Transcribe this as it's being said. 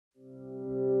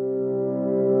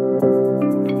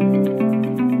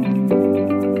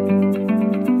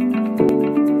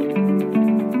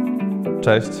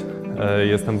Cześć,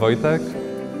 jestem Wojtek.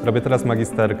 Robię teraz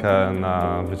magisterkę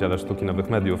na Wydziale Sztuki Nowych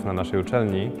Mediów na naszej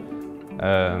uczelni.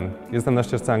 Jestem na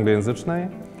ścieżce anglojęzycznej.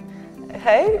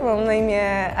 Hej, mam na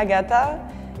imię Agata.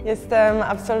 Jestem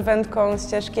absolwentką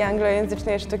ścieżki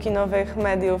anglojęzycznej Sztuki Nowych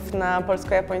Mediów na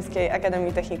Polsko-Japońskiej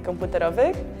Akademii Technik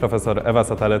Komputerowych. Profesor Ewa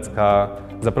Satalecka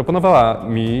zaproponowała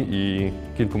mi i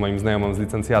kilku moim znajomym z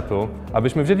licencjatu,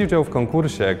 abyśmy wzięli udział w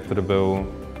konkursie, który był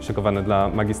szykowany dla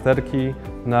magisterki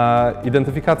na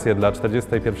identyfikację dla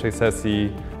 41.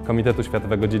 sesji Komitetu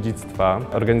Światowego Dziedzictwa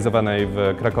organizowanej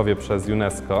w Krakowie przez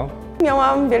UNESCO.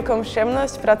 Miałam wielką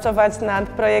przyjemność pracować nad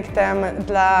projektem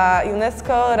dla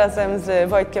UNESCO razem z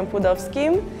Wojtkiem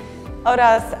Płudowskim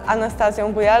oraz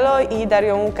Anastazją Bujalo i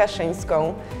Darią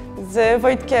Łukaszyńską. Z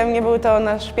Wojtkiem nie był to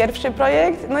nasz pierwszy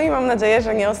projekt, no i mam nadzieję,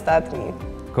 że nie ostatni.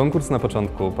 Konkurs na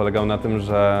początku polegał na tym,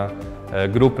 że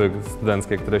grupy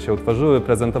studenckie, które się utworzyły,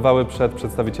 prezentowały przed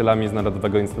przedstawicielami z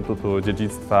Narodowego Instytutu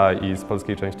Dziedzictwa i z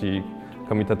polskiej części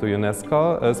Komitetu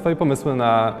UNESCO swoje pomysły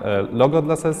na logo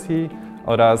dla sesji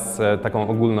oraz taką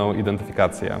ogólną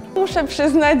identyfikację. Muszę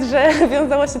przyznać, że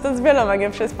wiązało się to z wieloma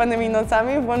nieprzespanymi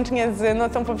nocami, włącznie z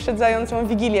nocą poprzedzającą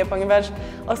Wigilię, ponieważ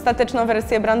ostateczną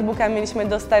wersję brandbooka mieliśmy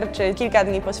dostarczyć kilka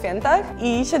dni po świętach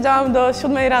i siedziałam do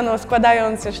 7 rano,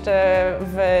 składając jeszcze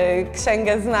w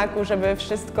księgę znaku, żeby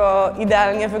wszystko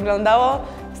idealnie wyglądało.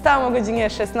 Wstałam o godzinie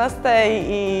 16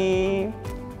 i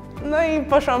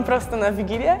poszłam prosto na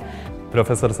Wigilię.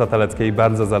 Profesor Sataleckiej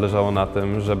bardzo zależało na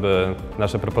tym, żeby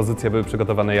nasze propozycje były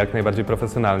przygotowane jak najbardziej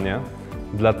profesjonalnie.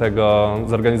 Dlatego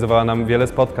zorganizowała nam wiele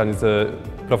spotkań z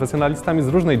profesjonalistami z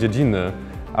różnej dziedziny,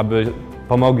 aby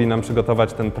pomogli nam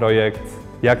przygotować ten projekt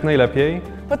jak najlepiej.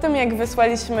 Po tym jak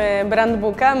wysłaliśmy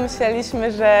brandbooka,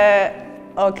 myśleliśmy, że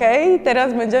okej,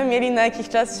 teraz będziemy mieli na jakiś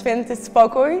czas święty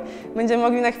spokój, będziemy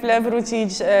mogli na chwilę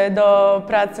wrócić do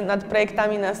pracy nad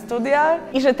projektami na studiach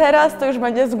i że teraz to już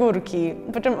będzie z górki,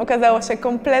 po czym okazało się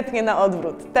kompletnie na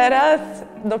odwrót. Teraz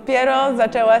dopiero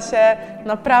zaczęła się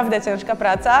naprawdę ciężka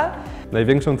praca.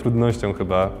 Największą trudnością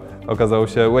chyba okazał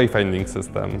się wayfinding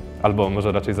system, albo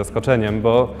może raczej zaskoczeniem,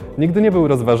 bo nigdy nie był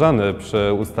rozważany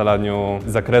przy ustalaniu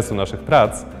zakresu naszych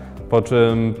prac. Po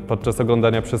czym podczas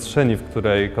oglądania przestrzeni, w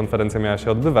której konferencja miała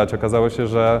się odbywać, okazało się,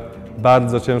 że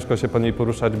bardzo ciężko się po niej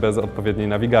poruszać bez odpowiedniej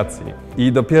nawigacji.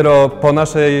 I dopiero po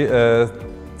naszej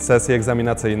sesji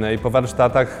egzaminacyjnej, po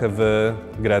warsztatach w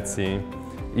Grecji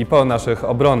i po naszych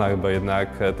obronach, bo jednak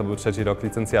to był 3. rok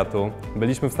licencjatu,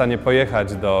 byliśmy w stanie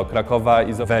pojechać do Krakowa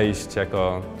i wejść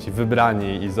jako ci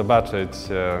wybrani i zobaczyć,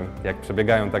 jak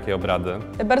przebiegają takie obrady.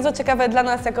 Bardzo ciekawe dla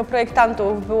nas jako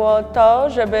projektantów było to,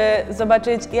 żeby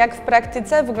zobaczyć, jak w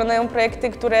praktyce wyglądają projekty,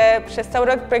 które przez cały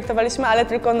rok projektowaliśmy, ale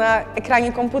tylko na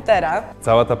ekranie komputera.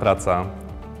 Cała ta praca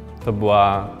to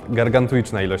była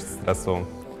gargantuiczna ilość stresu.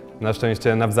 Na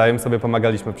szczęście nawzajem sobie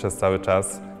pomagaliśmy przez cały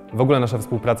czas. W ogóle nasza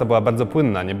współpraca była bardzo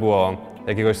płynna, nie było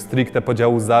jakiegoś stricte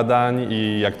podziału zadań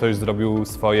i jak ktoś zrobił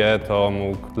swoje, to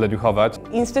mógł leniuchować.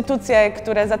 Instytucje,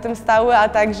 które za tym stały, a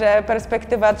także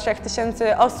perspektywa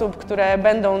 3000 osób, które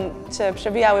będą się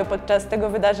przewijały podczas tego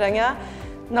wydarzenia,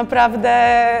 naprawdę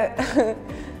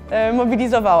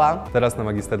mobilizowała. Teraz na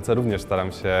magisterce również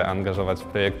staram się angażować w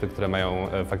projekty, które mają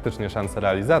faktycznie szansę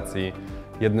realizacji.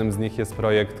 Jednym z nich jest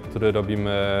projekt, który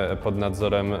robimy pod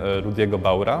nadzorem Rudiego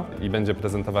Baura i będzie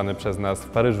prezentowany przez nas w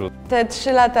Paryżu. Te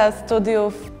 3 lata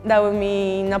studiów dały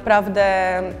mi naprawdę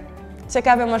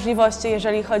ciekawe możliwości,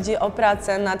 jeżeli chodzi o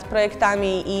pracę nad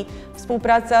projektami i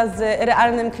współpraca z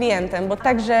realnym klientem, bo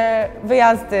także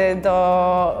wyjazdy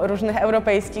do różnych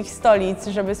europejskich stolic,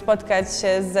 żeby spotkać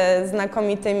się ze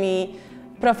znakomitymi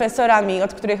profesorami,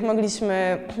 od których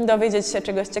mogliśmy dowiedzieć się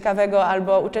czegoś ciekawego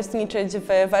albo uczestniczyć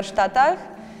w warsztatach.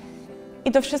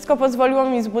 I to wszystko pozwoliło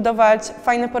mi zbudować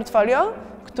fajne portfolio,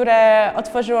 które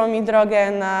otworzyło mi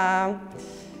drogę na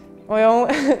moją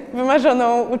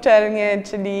wymarzoną uczelnię,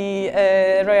 czyli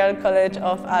Royal College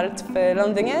of Art w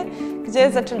Londynie,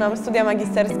 gdzie zaczynam studia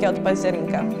magisterskie od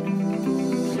października.